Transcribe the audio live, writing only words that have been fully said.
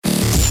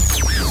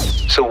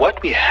So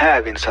what we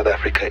have in South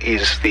Africa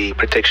is the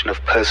Protection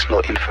of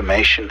Personal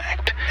Information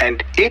Act,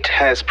 and it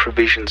has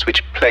provisions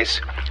which place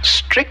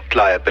strict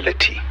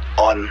liability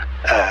on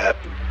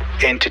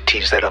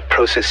entities that are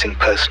processing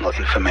personal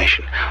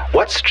information.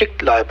 What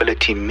strict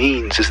liability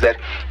means is that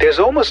there's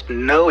almost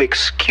no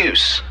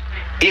excuse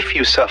if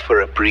you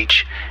suffer a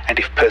breach and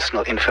if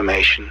personal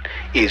information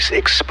is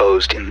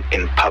exposed in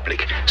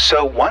public.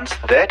 So once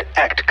that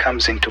act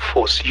comes into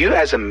force, you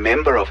as a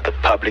member of the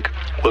public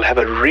will have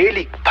a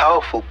really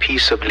powerful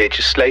piece of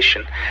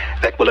legislation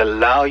that will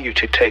allow you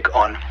to take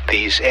on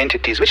these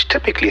entities, which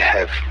typically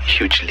have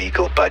huge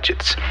legal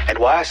budgets. And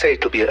why I say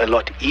it'll be a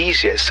lot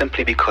easier is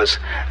simply because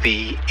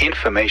the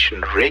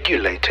information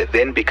regulator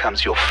then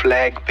becomes your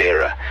flag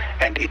bearer,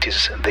 and it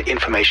is the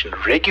information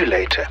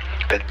regulator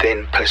that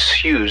then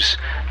pursues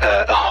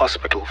a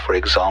hospital, for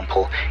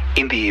example,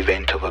 in the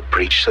event of a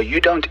breach. So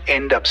you don't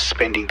end up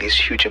spending these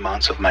huge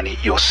amounts of money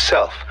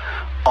yourself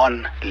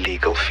on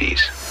legal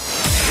fees.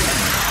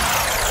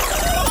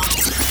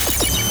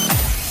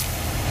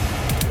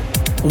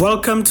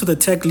 Welcome to the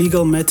Tech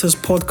Legal Matters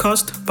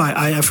podcast by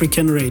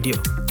iAfrican Radio.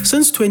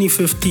 Since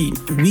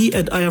 2015, we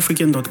at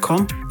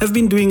iAfrican.com have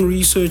been doing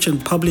research and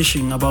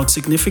publishing about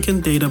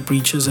significant data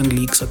breaches and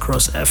leaks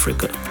across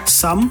Africa.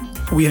 Some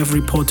we have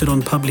reported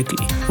on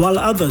publicly, while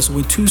others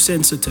were too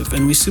sensitive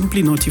and we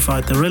simply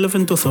notified the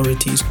relevant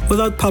authorities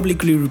without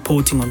publicly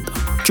reporting on them.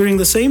 During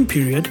the same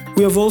period,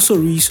 we have also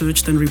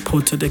researched and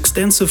reported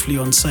extensively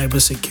on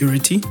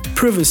cybersecurity,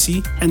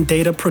 privacy, and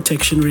data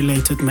protection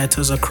related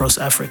matters across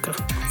Africa.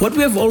 What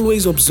we have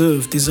always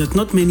observed is that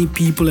not many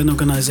people and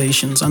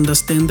organizations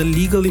understand the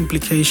legal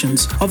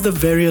implications of the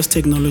various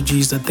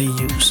technologies that they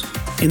use.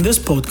 In this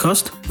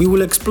podcast, we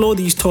will explore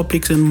these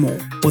topics and more,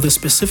 with a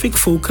specific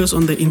focus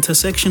on the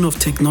intersection of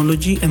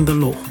technology and the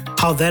law,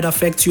 how that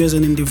affects you as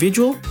an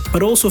individual,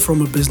 but also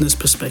from a business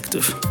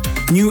perspective.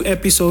 New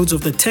episodes of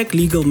the Tech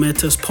Legal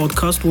Matters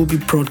podcast will be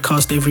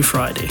broadcast every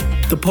Friday.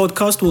 The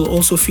podcast will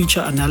also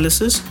feature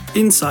analysis,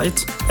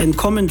 insights, and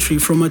commentary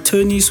from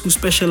attorneys who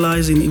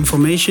specialize in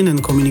information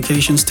and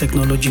communications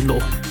technology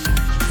law.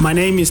 My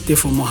name is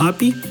Defo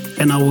Mohapi,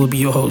 and I will be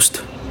your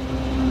host.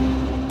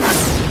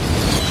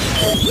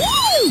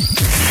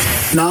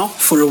 Now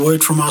for a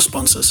word from our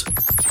sponsors.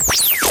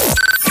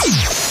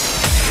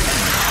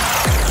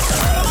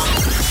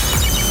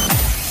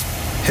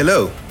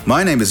 Hello,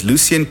 my name is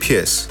Lucien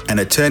Pierce, an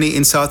attorney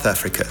in South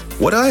Africa.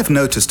 What I have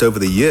noticed over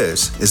the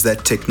years is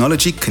that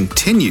technology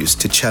continues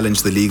to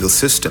challenge the legal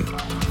system.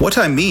 What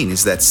I mean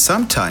is that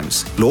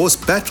sometimes laws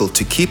battle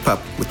to keep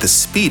up with the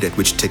speed at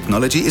which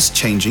technology is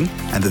changing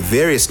and the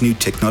various new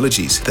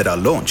technologies that are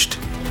launched.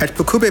 At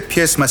Pukube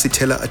Pierce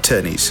Masitela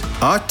Attorneys,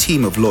 our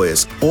team of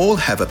lawyers all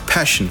have a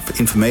passion for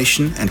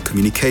information and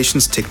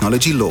communications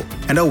technology law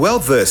and are well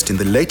versed in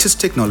the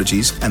latest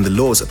technologies and the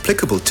laws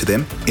applicable to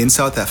them in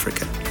South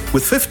Africa.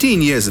 With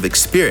 15 years of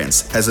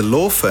experience as a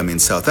law firm in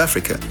South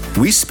Africa,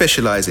 we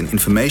specialize in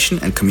information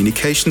and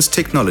communications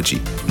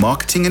technology,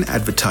 marketing and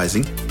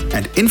advertising,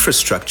 and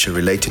infrastructure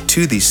related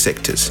to these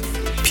sectors.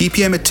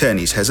 PPM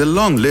Attorneys has a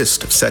long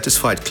list of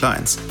satisfied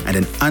clients and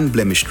an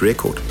unblemished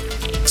record.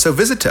 So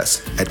visit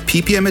us at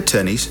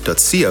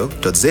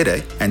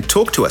ppmattorneys.co.za and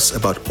talk to us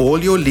about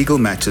all your legal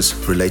matters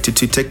related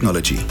to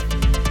technology.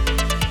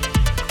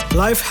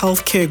 Life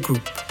Healthcare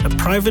Group, a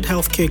private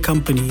healthcare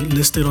company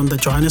listed on the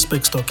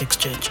Johannesburg Stock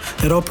Exchange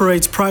that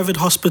operates private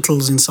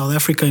hospitals in South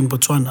Africa and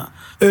Botswana,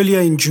 earlier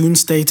in June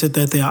stated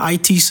that their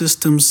IT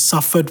systems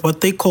suffered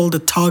what they called a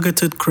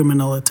targeted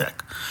criminal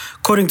attack.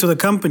 According to the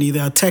company,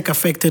 the attack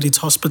affected its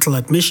hospital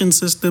admission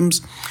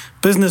systems,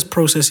 business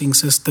processing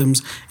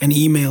systems, and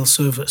email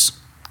service.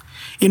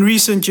 In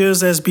recent years,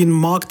 there has been a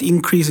marked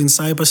increase in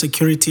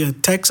cybersecurity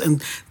attacks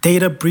and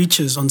data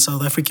breaches on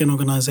South African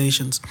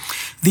organizations.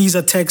 These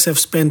attacks have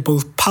spanned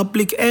both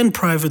public and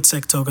private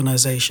sector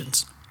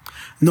organizations.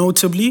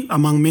 Notably,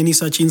 among many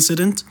such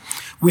incidents,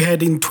 we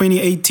had in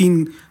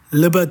 2018,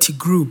 Liberty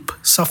Group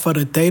suffered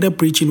a data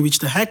breach in which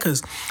the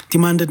hackers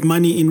demanded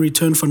money in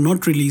return for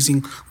not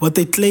releasing what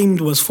they claimed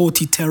was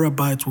 40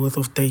 terabytes worth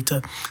of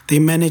data they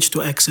managed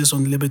to access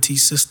on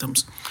Liberty's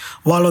systems.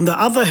 While on the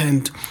other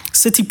hand,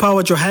 City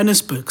Power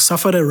Johannesburg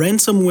suffered a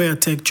ransomware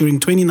attack during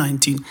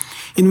 2019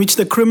 in which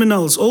the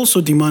criminals also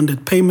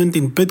demanded payment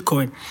in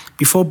Bitcoin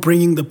before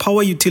bringing the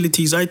power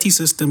utilities' IT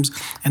systems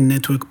and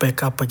network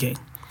back up again.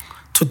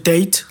 To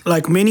date,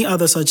 like many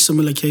other such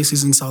similar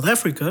cases in South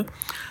Africa,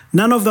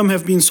 none of them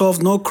have been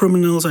solved, no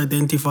criminals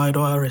identified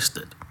or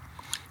arrested.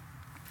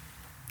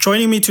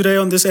 Joining me today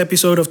on this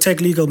episode of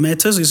Tech Legal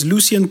Matters is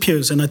Lucien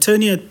Pierce, an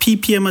attorney at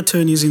PPM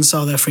Attorneys in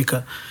South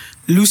Africa.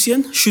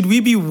 Lucien, should we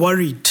be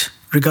worried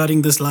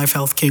regarding this Life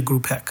Healthcare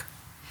Group hack?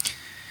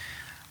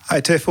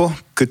 Hi, Tefo.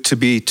 Good to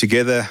be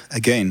together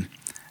again.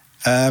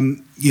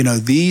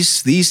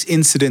 These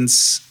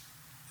incidents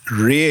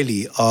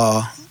really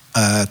are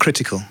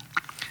critical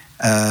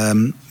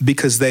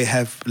because they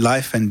have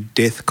life and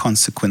death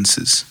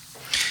consequences.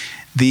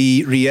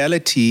 The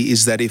reality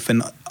is that if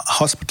a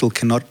hospital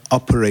cannot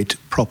operate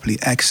properly,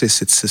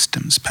 access its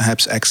systems,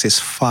 perhaps access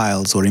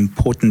files or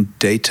important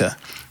data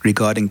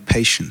regarding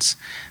patients,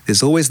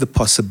 there's always the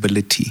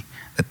possibility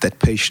that that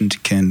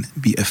patient can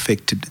be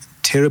affected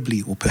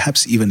terribly or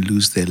perhaps even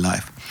lose their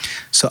life.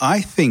 So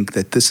I think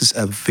that this is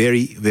a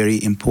very,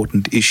 very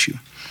important issue.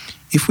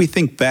 If we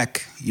think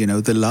back,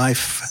 the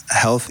life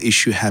health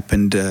issue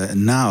happened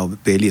now,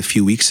 barely a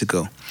few weeks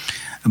ago.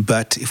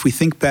 But if we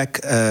think back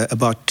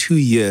about 2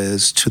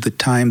 years to the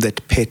time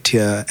that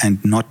Petya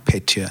and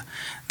NotPetya,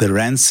 the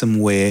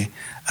ransomware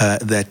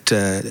that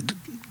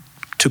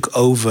took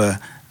over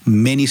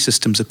many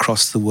systems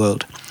across the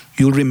world,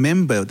 you'll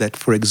remember that,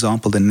 for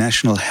example, the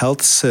National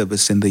Health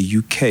Service in the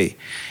UK,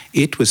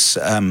 it was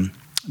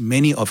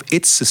many of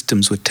its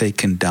systems were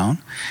taken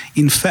down.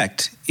 In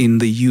fact, in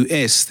the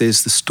US,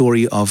 there's the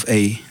story of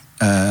a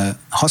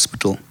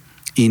hospital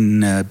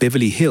in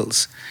Beverly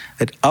Hills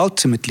that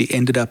ultimately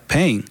ended up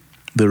paying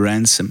the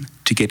ransom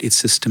to get its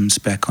systems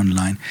back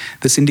online.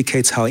 This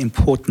indicates how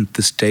important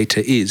this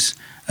data is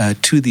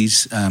to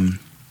these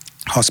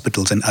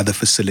hospitals and other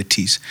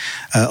facilities.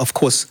 Of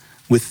course,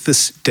 with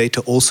this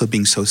data also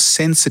being so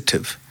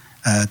sensitive,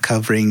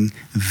 covering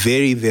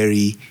very,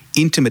 very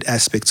intimate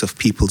aspects of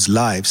people's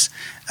lives,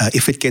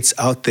 if it gets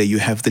out there, you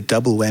have the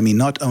double whammy,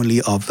 not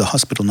only of the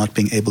hospital not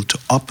being able to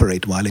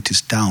operate while it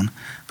is down,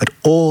 but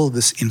all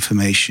this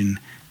information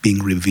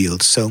being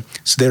revealed. So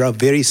there are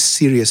very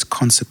serious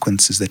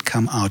consequences that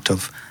come out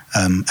of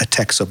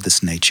attacks of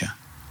this nature.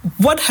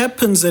 What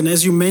happens, and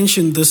as you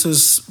mentioned, this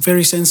is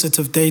very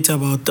sensitive data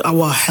about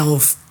our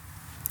health,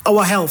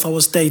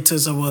 our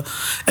status,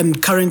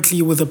 and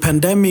currently with the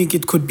pandemic,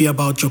 it could be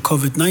about your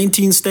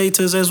COVID-19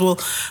 status as well.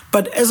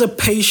 But as a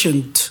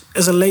patient,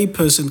 as a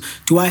layperson,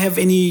 do I have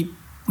any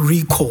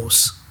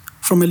recourse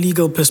from a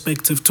legal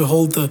perspective to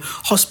hold the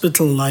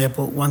hospital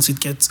liable once it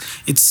gets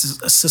its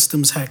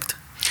systems hacked?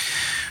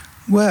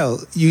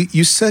 Well,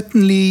 you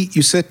certainly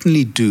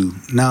do.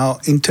 Now,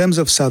 in terms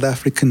of South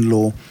African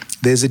law,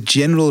 there's a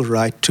general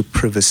right to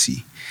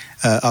privacy.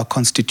 Our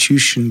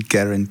constitution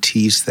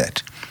guarantees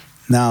that.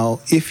 Now,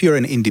 if you're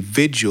an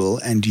individual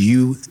and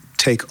you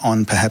take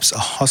on perhaps a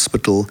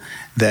hospital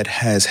that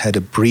has had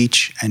a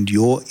breach and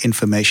your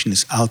information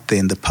is out there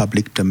in the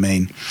public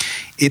domain,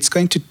 it's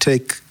going to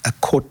take a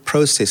court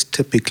process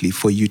typically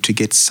for you to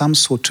get some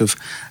sort of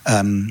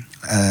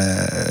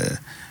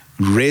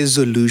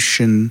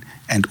resolution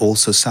and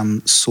also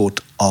some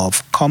sort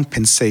of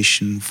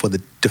compensation for the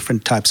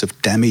different types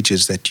of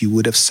damages that you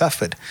would have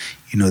suffered.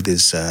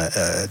 There's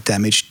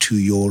damage to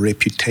your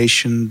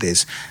reputation,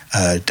 there's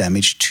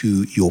damage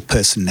to your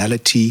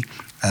personality,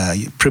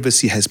 your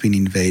privacy has been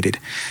invaded.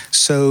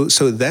 So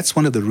that's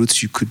one of the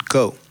routes you could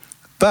go.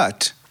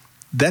 But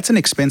that's an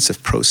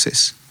expensive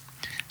process.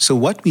 So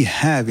what we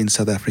have in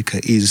South Africa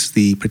is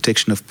the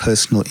Protection of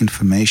Personal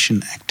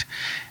Information Act.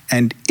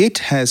 And it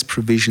has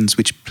provisions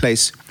which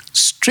place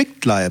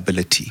strict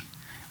liability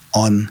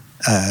on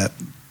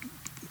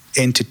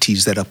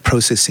entities that are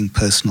processing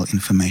personal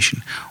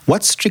information.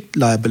 What strict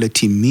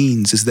liability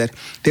means is that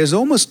there's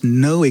almost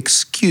no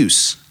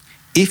excuse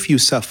if you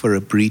suffer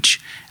a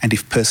breach and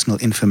if personal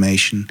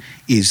information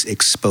is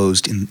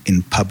exposed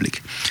in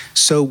public.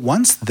 So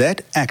once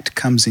that act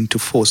comes into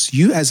force,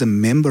 you as a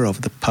member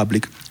of the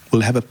public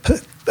will have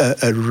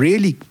a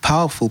really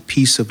powerful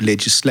piece of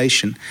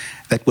legislation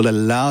that will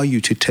allow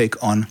you to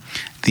take on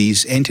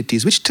these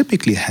entities, which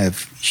typically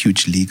have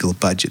huge legal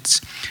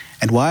budgets.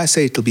 And why I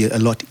say it'll be a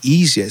lot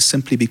easier is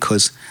simply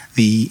because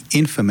the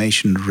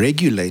information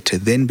regulator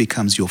then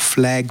becomes your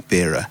flag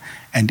bearer,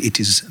 and it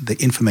is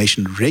the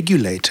information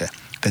regulator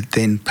that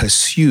then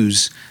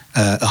pursues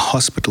a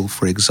hospital,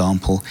 for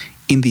example,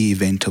 in the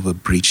event of a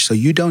breach. So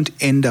you don't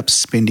end up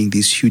spending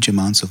these huge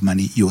amounts of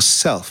money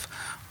yourself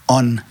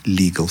on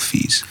legal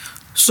fees.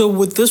 So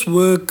would this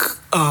work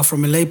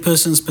from a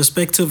layperson's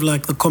perspective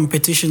like the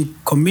Competition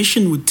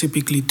Commission would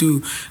typically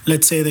do?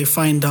 Let's say they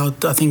find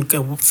out, I think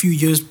a few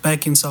years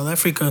back in South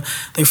Africa,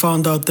 they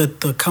found out that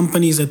the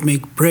companies that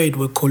make bread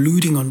were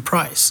colluding on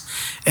price,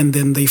 and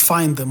then they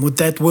fine them. Would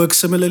that work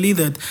similarly,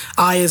 that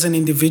I as an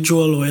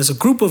individual or as a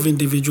group of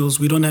individuals,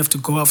 we don't have to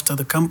go after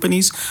the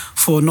companies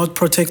for not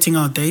protecting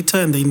our data,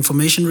 and the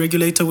information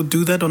regulator would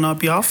do that on our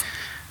behalf?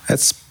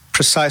 That's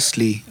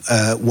precisely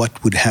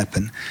what would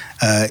happen.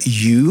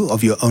 You,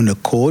 of your own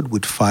accord,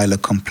 would file a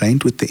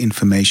complaint with the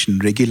information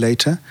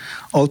regulator.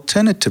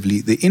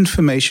 Alternatively, the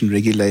information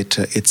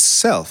regulator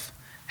itself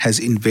has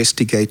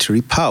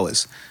investigatory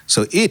powers.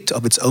 So it,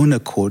 of its own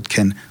accord,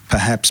 can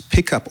perhaps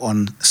pick up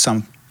on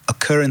some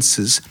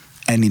occurrences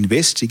and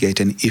investigate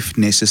and, if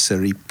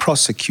necessary,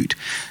 prosecute.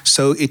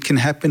 So it can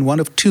happen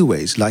one of two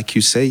ways. Like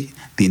you say,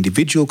 the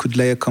individual could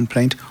lay a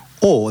complaint,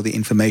 or the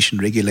information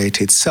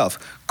regulator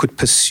itself could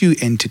pursue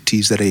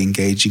entities that are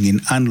engaging in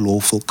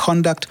unlawful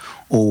conduct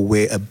or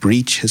where a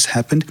breach has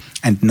happened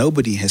and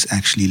nobody has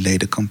actually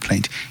laid a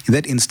complaint. In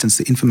that instance,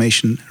 the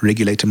information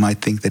regulator might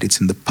think that it's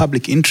in the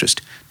public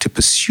interest to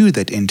pursue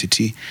that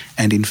entity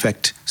and, in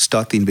fact,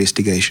 start the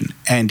investigation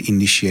and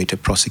initiate a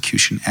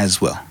prosecution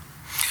as well.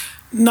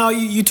 Now,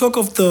 you talk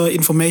of the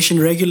Information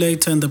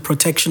Regulator and the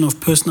Protection of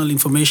Personal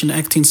Information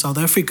Act in South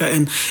Africa,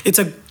 and it's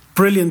a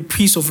brilliant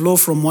piece of law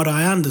from what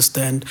I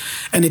understand.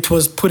 And it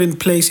was put in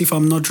place, if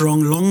I'm not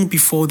wrong, long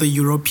before the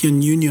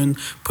European Union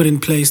put in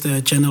place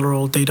the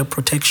General Data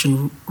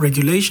Protection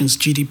Regulations,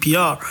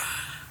 GDPR.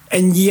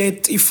 And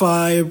yet, if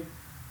I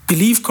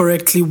believe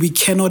correctly, we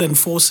cannot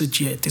enforce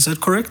it yet. Is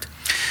that correct?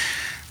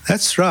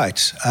 That's right.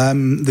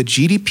 The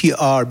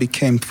GDPR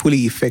became fully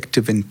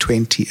effective in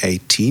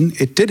 2018.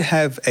 It did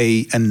have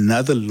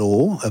another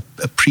law,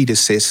 a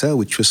predecessor,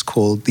 which was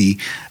called the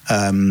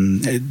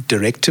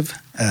Directive.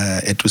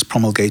 It was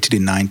promulgated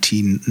in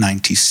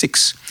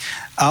 1996.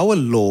 Our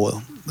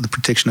law, the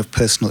Protection of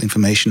Personal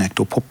Information Act,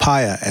 or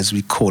POPIA as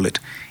we call it,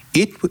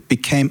 it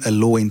became a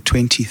law in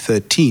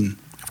 2013.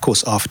 Of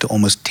course, after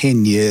almost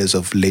 10 years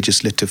of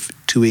legislative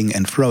toing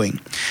and froing.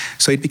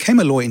 So it became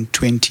a law in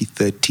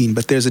 2013,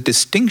 but there's a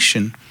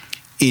distinction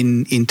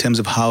in terms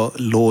of how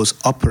laws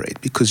operate,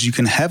 because you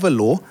can have a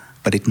law,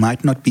 but it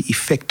might not be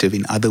effective.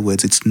 In other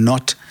words, it's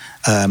not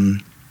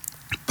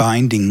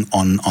binding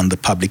on the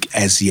public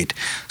as yet.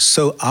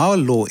 So our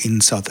law in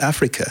South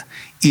Africa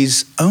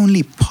is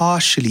only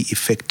partially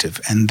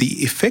effective, and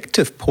the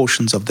effective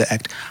portions of the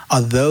Act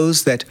are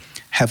those that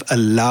have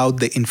allowed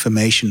the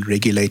information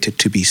regulator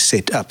to be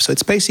set up. So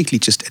it's basically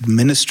just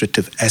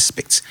administrative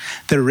aspects.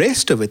 The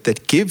rest of it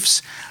that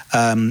gives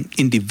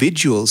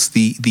individuals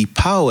the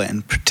power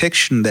and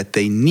protection that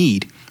they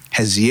need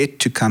has yet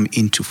to come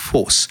into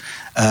force.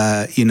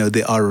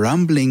 There are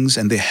rumblings,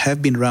 and there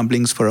have been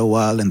rumblings for a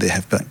while, and there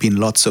have been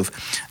lots of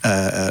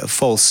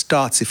false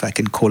starts, if I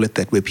can call it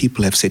that, where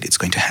people have said it's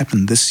going to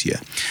happen this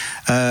year.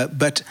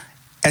 But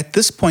at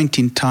this point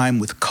in time,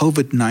 with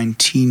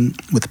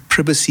COVID-19, with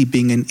privacy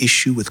being an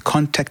issue, with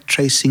contact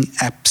tracing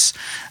apps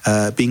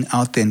being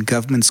out there, and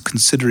governments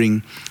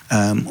considering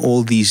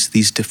all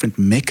these different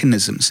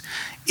mechanisms,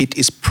 it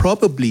is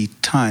probably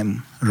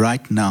time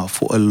right now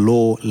for a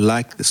law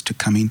like this to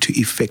come into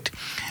effect,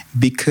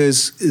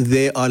 because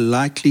there are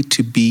likely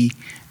to be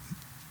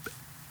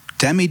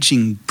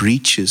damaging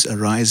breaches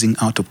arising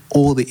out of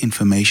all the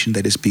information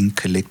that is being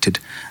collected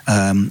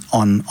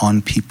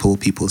on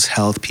people's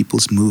health,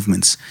 people's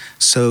movements.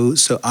 So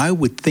I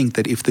would think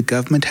that if the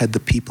government had the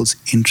people's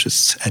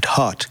interests at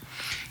heart,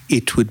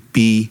 it would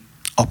be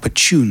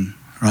opportune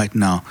right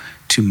now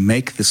to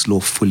make this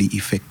law fully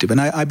effective. And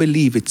I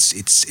believe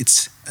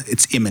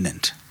it's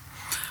imminent.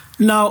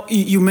 Now,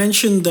 you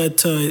mentioned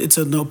that it's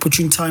an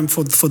opportune time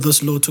for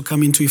this law to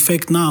come into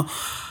effect now.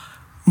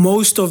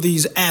 Most of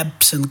these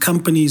apps and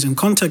companies and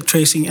contact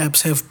tracing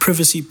apps have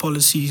privacy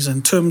policies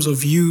and terms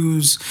of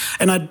use.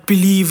 And I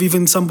believe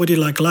even somebody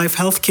like Life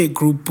Healthcare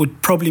Group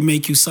would probably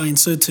make you sign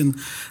certain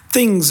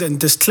things and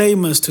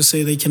disclaimers to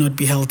say they cannot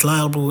be held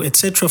liable,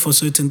 etc., for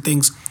certain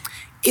things.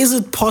 Is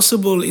it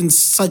possible in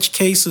such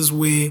cases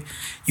where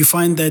you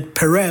find that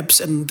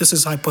perhaps, and this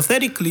is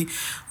hypothetically,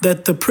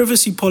 that the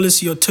privacy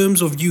policy or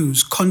terms of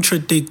use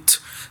contradict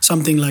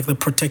something like the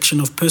Protection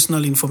of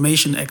Personal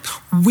Information Act?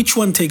 Which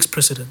one takes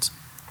precedence?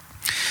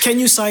 Can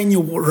you sign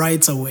your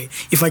rights away,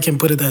 if I can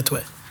put it that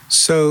way?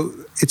 So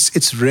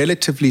it's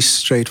relatively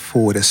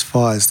straightforward as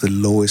far as the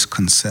law is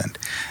concerned.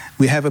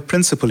 We have a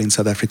principle in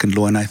South African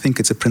law, and I think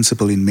it's a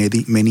principle in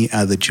many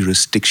other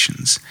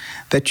jurisdictions,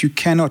 that you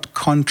cannot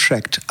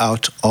contract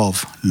out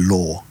of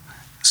law.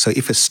 So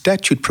if a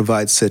statute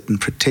provides certain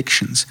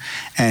protections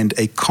and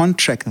a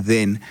contract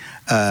then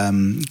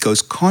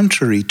goes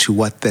contrary to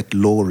what that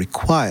law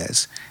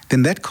requires,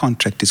 then that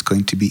contract is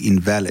going to be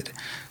invalid.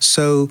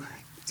 So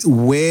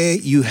where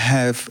you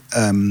have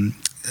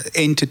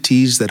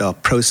entities that are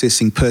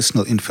processing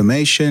personal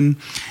information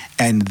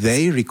and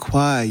they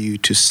require you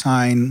to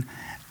sign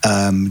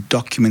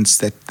documents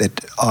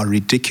that are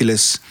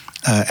ridiculous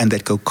and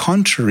that go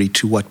contrary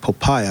to what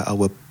POPIA,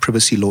 our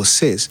privacy law,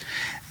 says,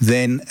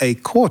 then a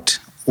court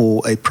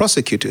or a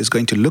prosecutor is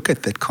going to look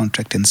at that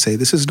contract and say,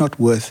 this is not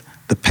worth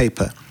the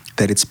paper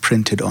that it's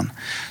printed on.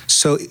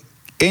 So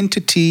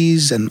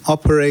entities and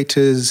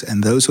operators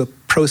and those who are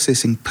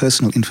processing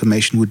personal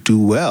information would do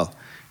well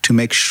to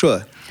make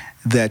sure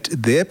that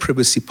their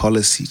privacy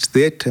policies,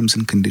 their terms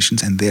and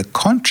conditions, and their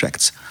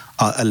contracts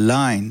are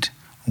aligned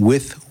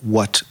with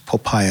what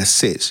POPIA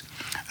says.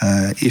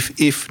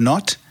 If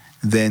not,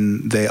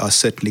 then they are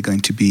certainly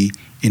going to be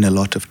in a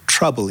lot of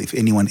trouble if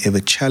anyone ever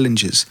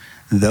challenges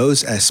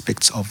those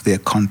aspects of their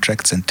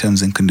contracts and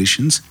terms and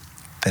conditions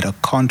that are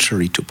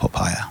contrary to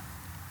POPIA.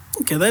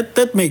 Okay,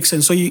 that makes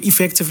sense. So you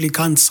effectively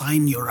can't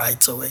sign your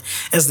rights away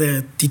as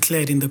they're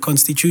declared in the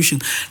Constitution.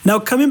 Now,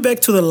 coming back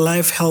to the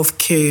Life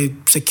Healthcare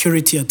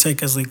security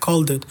attack, as they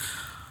called it,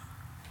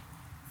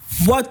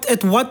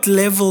 at what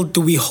level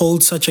do we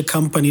hold such a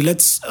company?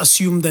 Let's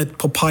assume that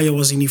POPIA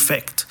was in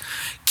effect.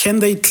 Can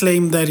they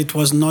claim that it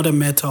was not a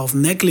matter of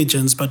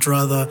negligence, but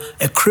rather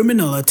a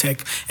criminal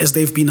attack, as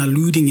they've been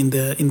alluding in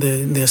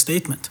their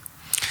statement?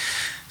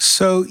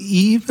 So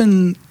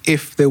even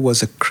if there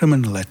was a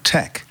criminal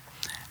attack,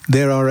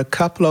 there are a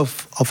couple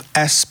of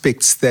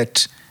aspects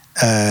that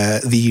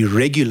the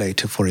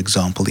regulator, for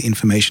example, the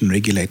information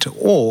regulator,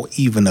 or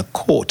even a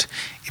court,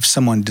 if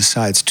someone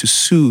decides to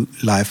sue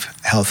Life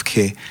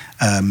Healthcare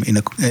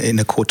in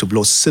a court of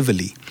law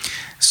civilly.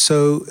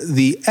 So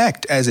the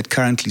Act, as it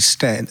currently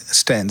stands,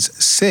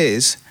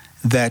 says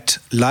that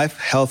Life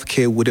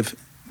Healthcare would have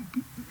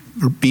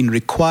been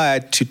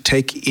required to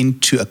take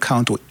into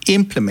account or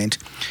implement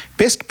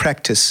best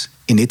practice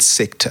in its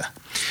sector.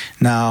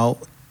 Now,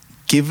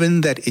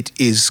 given that it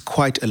is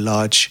quite a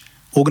large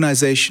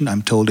organization,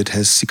 I'm told it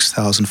has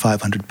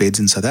 6,500 beds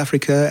in South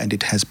Africa and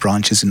it has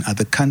branches in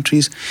other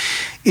countries,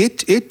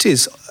 it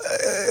is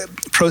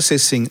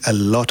processing a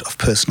lot of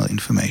personal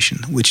information,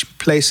 which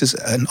places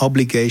an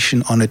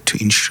obligation on it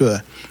to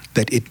ensure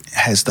that it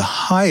has the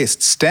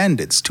highest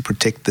standards to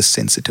protect the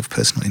sensitive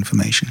personal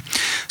information.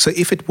 So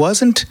if it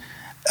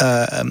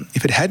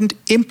hadn't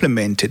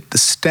implemented the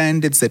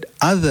standards that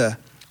other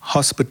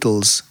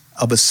hospitals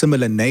of a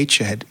similar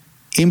nature had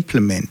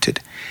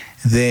implemented,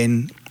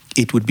 then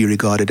it would be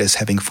regarded as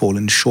having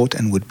fallen short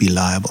and would be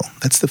liable.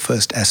 That's the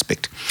first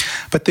aspect.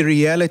 But the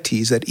reality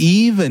is that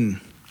even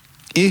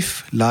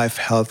if Life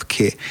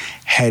Healthcare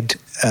had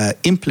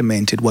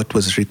implemented what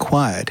was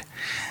required,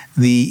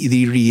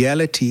 the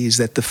reality is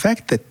that the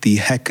fact that the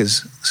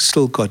hackers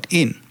still got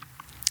in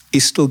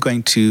is still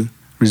going to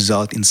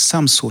result in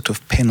some sort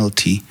of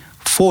penalty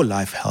for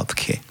Life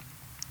Healthcare.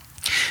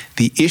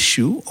 The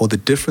issue or the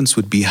difference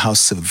would be how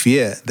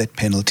severe that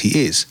penalty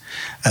is.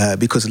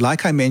 Because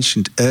like I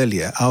mentioned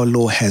earlier, our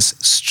law has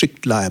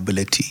strict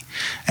liability.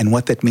 And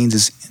what that means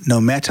is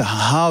no matter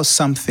how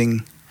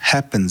something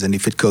happens and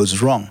if it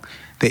goes wrong,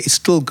 there is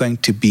still going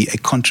to be a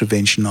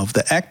contravention of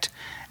the Act,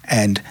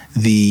 and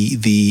the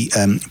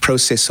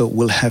processor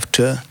will have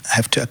to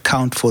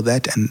account for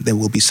that, and there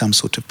will be some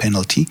sort of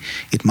penalty.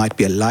 It might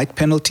be a light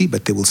penalty,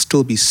 but there will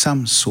still be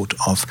some sort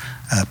of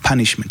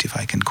punishment, if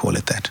I can call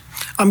it that.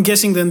 I'm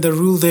guessing then the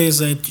rule there is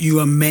that you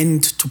are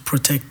meant to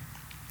protect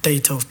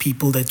data of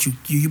people that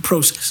you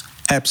process.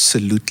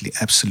 Absolutely.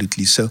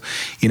 So,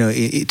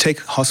 take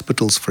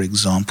hospitals, for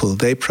example.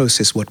 They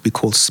process what we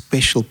call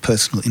special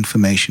personal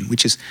information,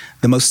 which is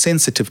the most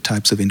sensitive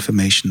types of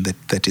information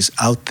that is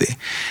out there.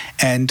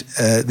 And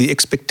the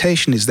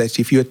expectation is that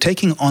if you're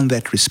taking on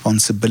that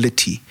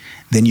responsibility,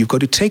 then you've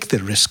got to take the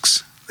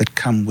risks that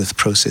come with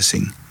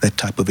processing that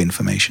type of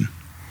information.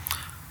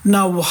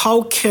 Now,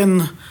 how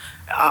can,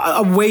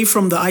 away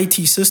from the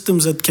IT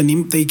systems that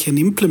they can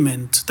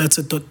implement, that's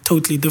a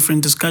totally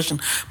different discussion.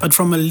 But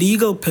from a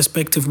legal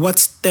perspective, what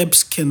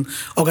steps can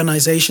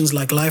organizations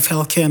like Life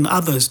Healthcare and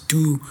others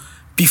do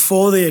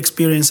before they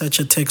experience such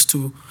attacks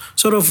to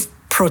sort of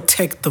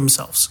protect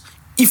themselves?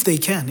 If they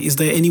can, is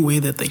there any way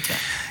that they can?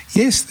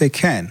 Yes, they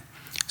can.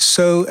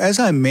 So as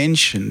I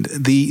mentioned,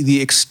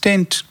 the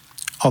extent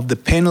of the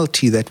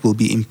penalty that will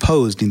be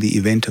imposed in the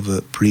event of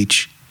a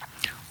breach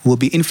will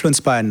be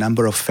influenced by a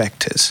number of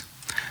factors.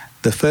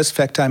 The first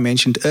factor I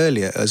mentioned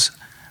earlier is,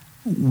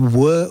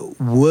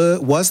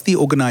 was the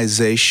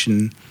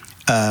organization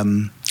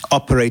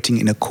operating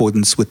in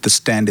accordance with the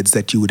standards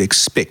that you would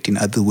expect? In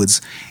other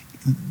words,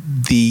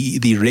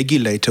 the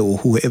regulator or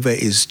whoever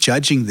is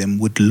judging them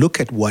would look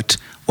at what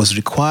was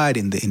required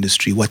in the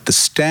industry, what the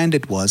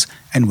standard was,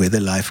 and whether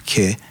Life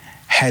Care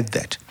had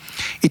that.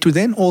 It would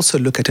then also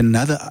look at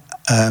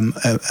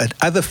at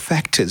other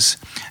factors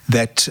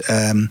that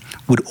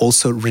would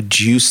also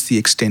reduce the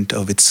extent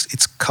of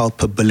its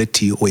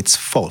culpability or its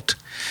fault.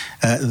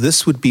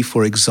 This would be,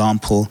 for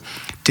example,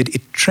 did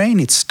it train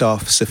its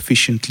staff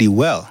sufficiently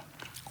well?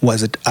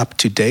 Was it up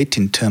to date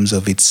in terms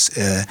of its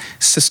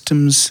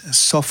systems,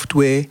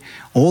 software,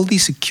 all the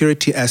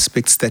security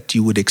aspects that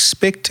you would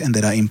expect and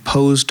that are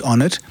imposed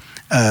on it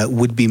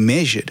would be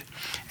measured.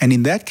 And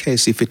in that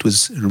case, if it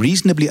was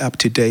reasonably up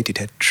to date, it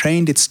had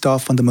trained its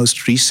staff on the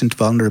most recent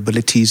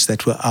vulnerabilities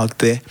that were out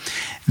there,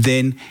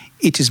 then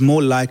it is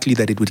more likely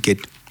that it would get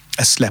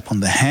a slap on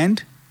the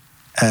hand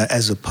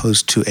as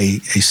opposed to a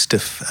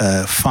stiff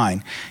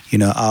fine.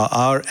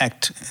 Our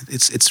act,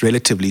 it's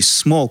relatively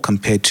small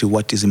compared to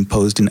what is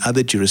imposed in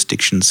other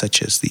jurisdictions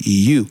such as the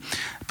EU.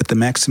 But the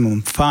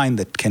maximum fine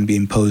that can be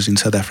imposed in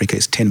South Africa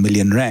is 10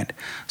 million rand.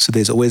 So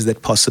there's always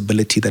that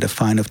possibility that a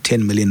fine of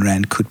 10 million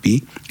rand could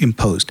be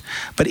imposed.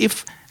 But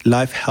if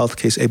Life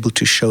Healthcare is able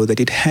to show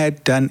that it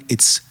had done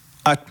its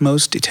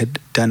utmost, it had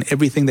done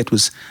everything that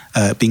was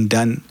being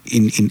done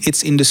in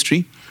its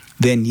industry,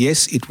 then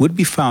yes, it would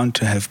be found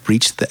to have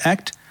breached the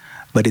Act,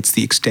 but it's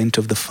the extent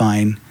of the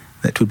fine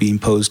that would be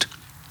imposed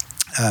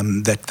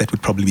that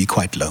would probably be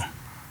quite low.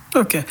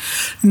 Okay.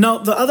 Now,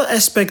 the other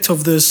aspect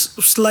of this,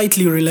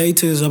 slightly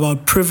related, is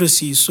about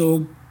privacy.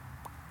 So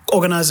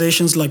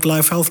organizations like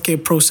Life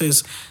Healthcare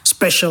process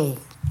special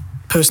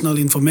personal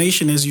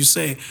information, as you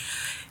say.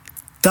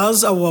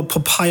 Does our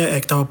POPIA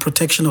Act, our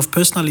Protection of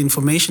Personal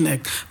Information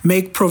Act,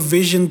 make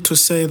provision to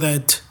say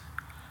that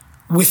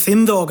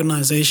within the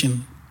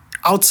organization,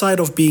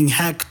 outside of being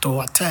hacked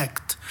or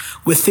attacked,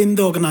 within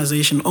the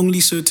organization, only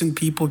certain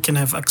people can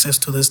have access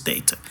to this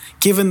data,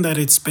 given that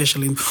it's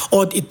special,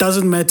 or it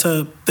doesn't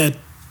matter that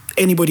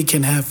anybody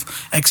can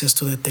have access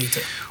to that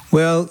data?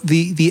 Well,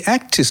 the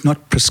Act is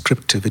not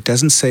prescriptive. It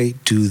doesn't say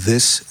do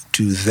this,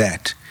 do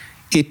that.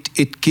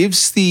 It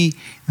gives the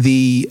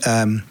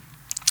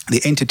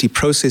entity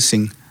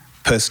processing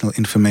personal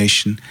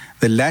information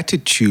the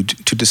latitude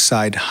to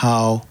decide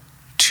how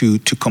to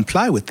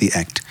comply with the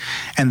Act.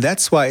 And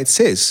that's why it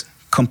says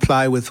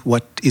comply with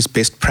what is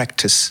best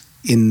practice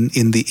in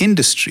the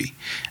industry.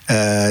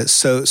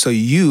 So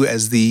you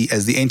as the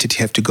entity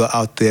have to go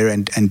out there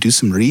and do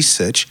some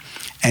research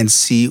and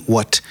see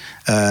what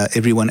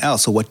everyone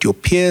else or what your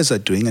peers are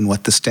doing and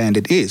what the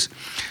standard is.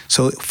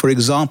 So, for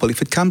example,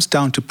 if it comes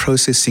down to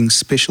processing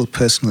special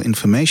personal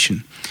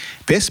information,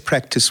 best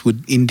practice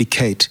would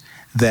indicate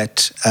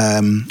that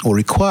or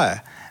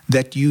require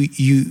that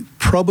you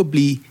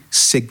probably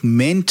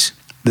segment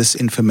this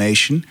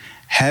information,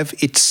 have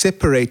it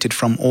separated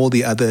from all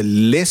the other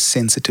less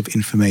sensitive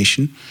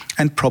information,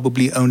 and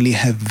probably only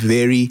have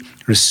very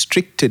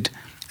restricted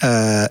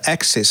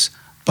access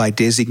by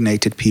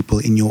designated people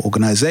in your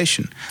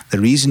organization. The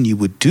reason you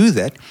would do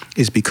that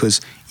is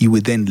because you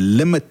would then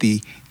limit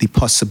the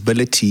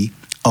possibility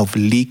of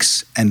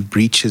leaks and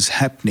breaches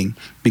happening,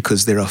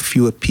 because there are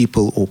fewer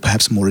people, or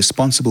perhaps more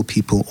responsible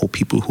people, or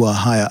people who are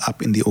higher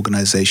up in the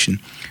organization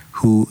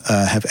who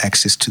have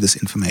access to this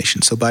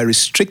information. So by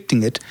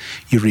restricting it,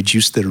 you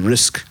reduce the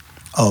risk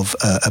of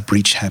a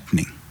breach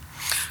happening.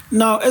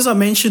 Now, as I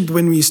mentioned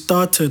when we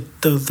started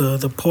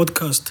the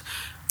podcast,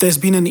 there's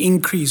been an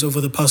increase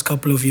over the past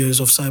couple of years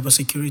of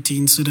cybersecurity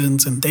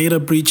incidents and data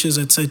breaches,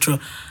 etc.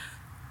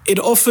 It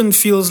often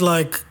feels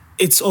like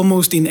it's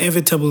almost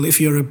inevitable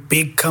if you're a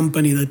big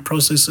company that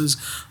processes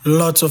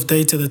lots of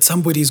data that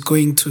somebody's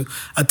going to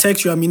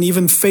attack you. I mean,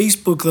 even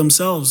Facebook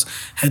themselves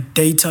had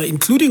data,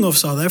 including of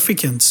South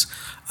Africans,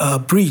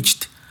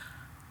 breached.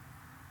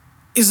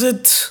 Is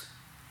it,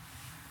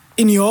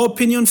 in your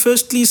opinion,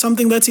 firstly,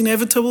 something that's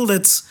inevitable,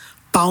 that's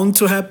bound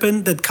to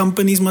happen, that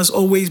companies must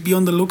always be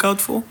on the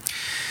lookout for?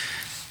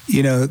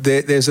 You know,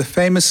 there's a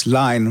famous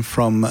line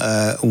from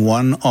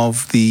one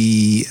of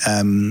the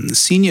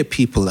senior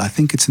people, I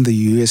think it's in the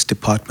U.S.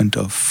 Department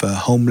of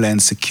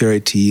Homeland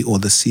Security or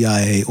the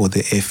CIA or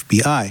the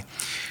FBI,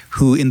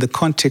 who in the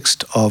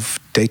context of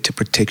data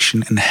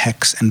protection and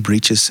hacks and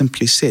breaches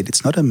simply said,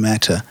 it's not a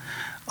matter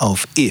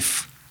of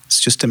if,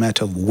 it's just a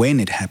matter of when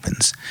it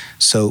happens.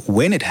 So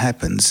when it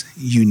happens,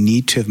 you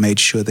need to have made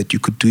sure that you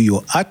could do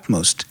your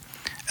utmost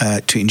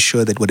to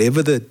ensure that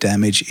whatever the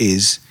damage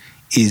is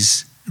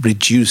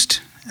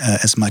reduced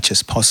as much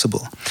as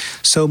possible.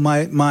 So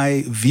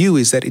my view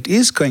is that it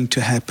is going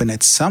to happen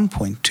at some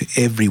point to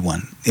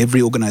everyone.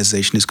 Every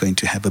organization is going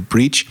to have a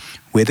breach,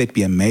 whether it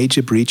be a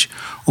major breach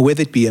or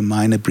whether it be a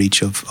minor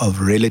breach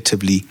of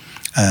relatively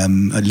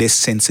less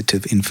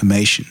sensitive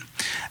information.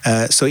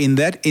 So in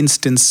that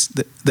instance,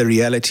 the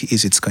reality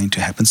is it's going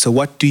to happen. So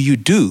what do you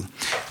do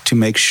to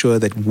make sure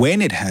that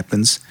when it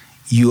happens,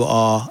 you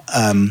are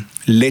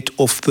let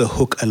off the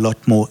hook a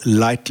lot more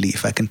lightly,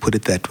 if I can put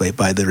it that way,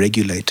 by the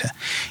regulator?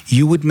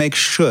 You would make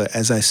sure,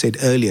 as I said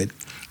earlier,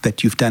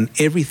 that you've done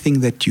everything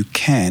that you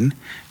can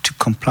to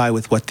comply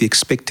with what the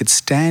expected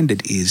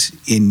standard is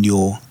in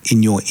your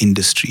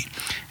industry.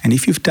 And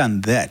if you've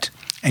done that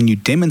and you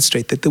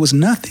demonstrate that there was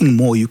nothing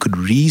more you could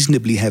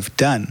reasonably have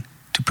done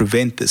to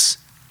prevent this,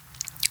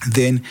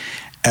 then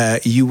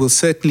you will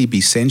certainly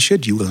be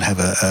censured. You will have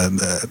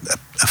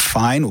a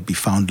fine or be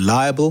found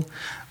liable.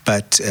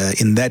 But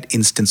in that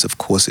instance, of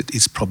course, it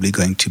is probably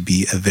going to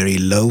be a very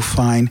low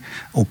fine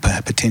or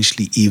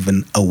potentially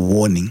even a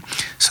warning.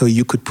 So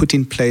you could put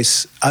in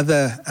place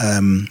other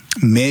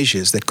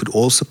measures that could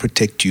also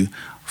protect you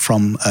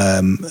from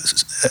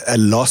a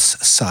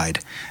loss side.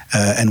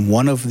 And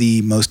one of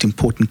the most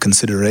important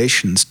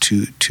considerations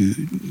to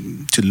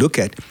look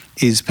at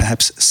is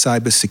perhaps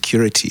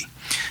cybersecurity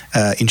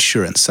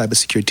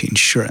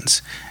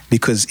insurance.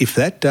 Because if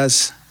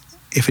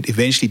it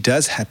eventually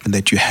does happen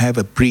that you have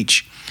a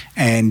breach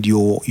and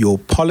your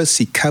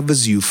policy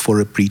covers you for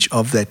a breach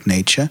of that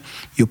nature,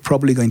 you're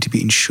probably going to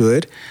be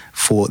insured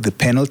for the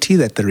penalty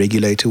that the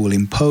regulator will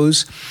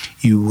impose.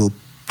 You will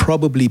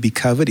probably be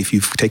covered, if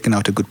you've taken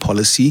out a good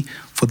policy,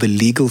 for the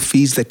legal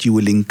fees that you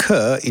will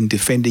incur in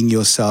defending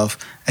yourself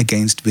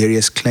against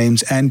various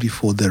claims and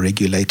before the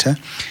regulator.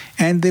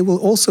 And there will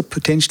also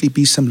potentially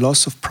be some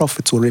loss of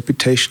profits or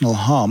reputational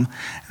harm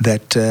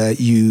that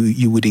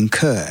you would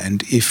incur.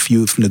 And if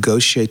you've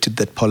negotiated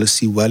that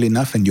policy well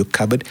enough and you're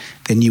covered,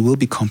 then you will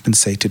be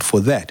compensated for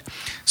that.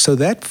 So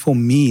that, for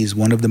me, is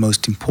one of the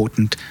most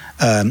important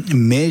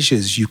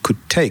measures you could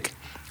take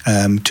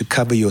to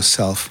cover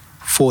yourself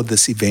for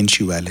this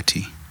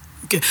eventuality.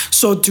 Okay,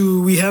 so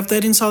do we have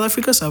that in South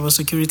Africa,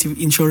 cybersecurity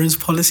insurance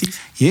policies?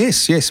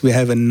 Yes. We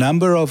have a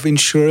number of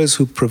insurers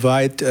who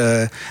provide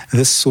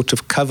this sort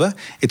of cover.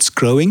 It's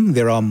growing.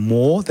 There are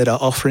more that are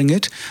offering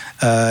it.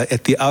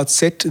 At the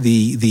outset,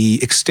 the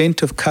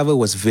extent of cover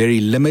was very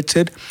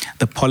limited.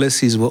 The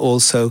policies were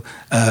also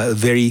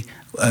very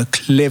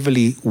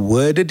cleverly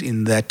worded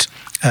in that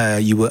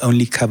you were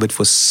only covered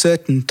for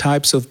certain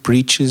types of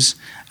breaches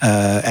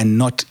and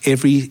not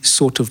every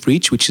sort of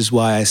breach, which is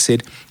why I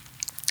said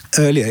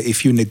earlier,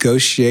 if you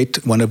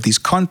negotiate one of these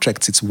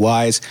contracts, it's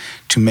wise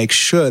to make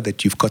sure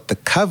that you've got the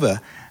cover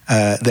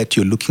that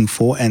you're looking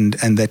for and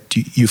that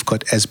you've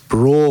got as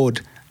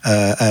broad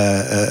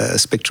a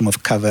spectrum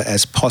of cover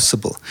as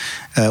possible.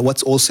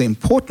 What's also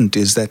important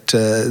is that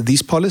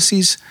these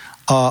policies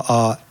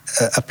are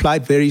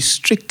applied very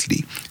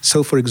strictly.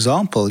 So, for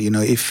example,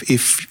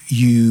 if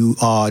you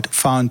are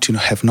found to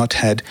have not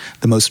had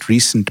the most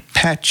recent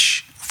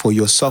patch for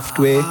your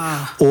software,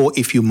 or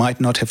if you might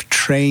not have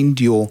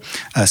trained your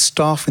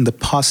staff in the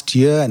past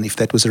year, and if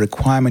that was a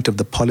requirement of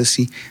the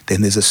policy, then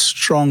there's a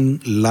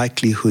strong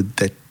likelihood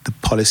that the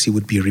policy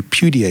would be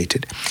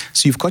repudiated.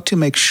 So you've got to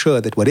make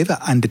sure that whatever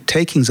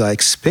undertakings are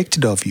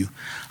expected of you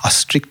are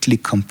strictly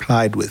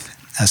complied with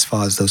as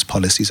far as those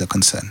policies are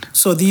concerned.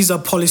 So these are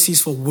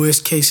policies for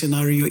worst case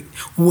scenario,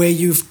 where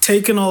you've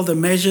taken all the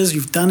measures,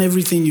 you've done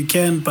everything you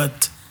can,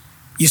 but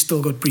you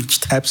still got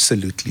breached.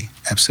 Absolutely,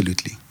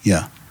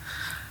 yeah.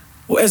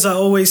 Well, as I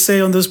always say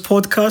on this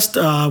podcast,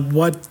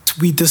 what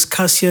we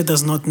discuss here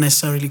does not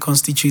necessarily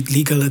constitute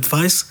legal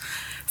advice.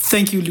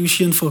 Thank you,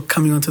 Lucian, for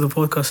coming onto the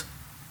podcast.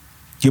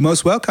 You're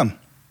most welcome.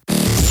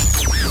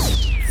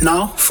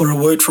 Now for a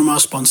word from our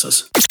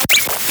sponsors.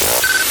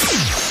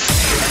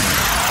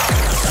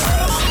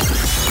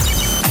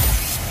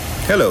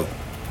 Hello,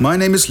 my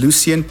name is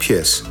Lucien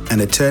Pierce,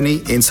 an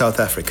attorney in South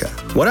Africa.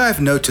 What I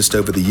have noticed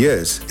over the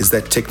years is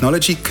that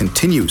technology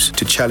continues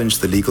to challenge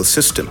the legal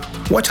system.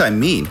 What I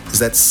mean is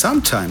that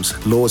sometimes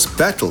laws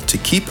battle to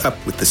keep up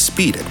with the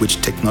speed at which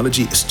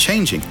technology is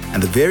changing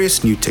and the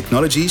various new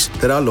technologies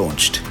that are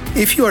launched.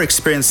 If you are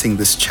experiencing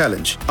this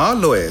challenge, our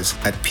lawyers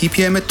at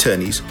PPM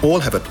Attorneys all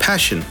have a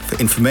passion for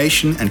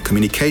information and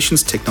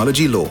communications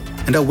technology law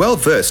and are well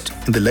versed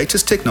in the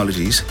latest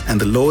technologies and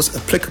the laws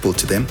applicable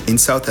to them in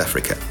South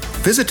Africa.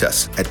 Visit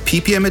us at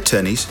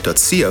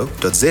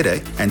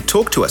ppmattorneys.co.za and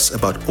talk to us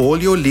about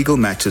all your legal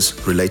matters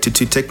related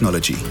to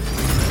technology.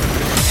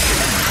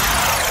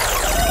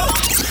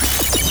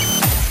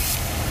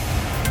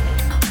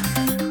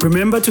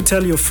 Remember to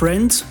tell your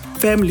friends,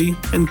 family,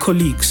 and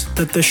colleagues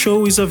that the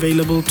show is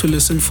available to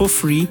listen for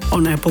free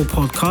on Apple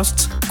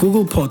Podcasts,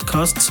 Google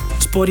Podcasts,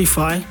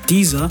 Spotify,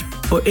 Deezer,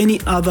 or any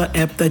other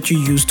app that you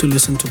use to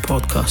listen to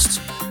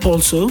podcasts.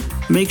 Also,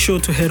 make sure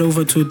to head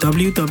over to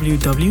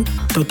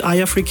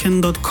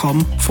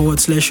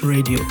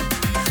www.iafrican.com/radio.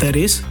 That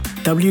is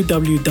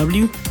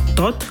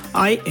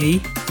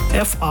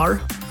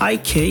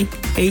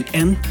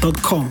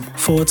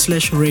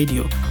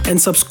www.iafrican.com/radio,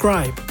 and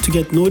subscribe to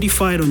get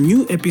notified on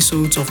new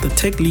episodes of the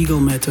Tech Legal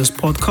Matters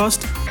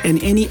podcast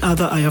and any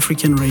other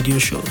iAfrican radio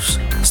shows.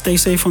 Stay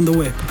safe on the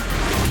web.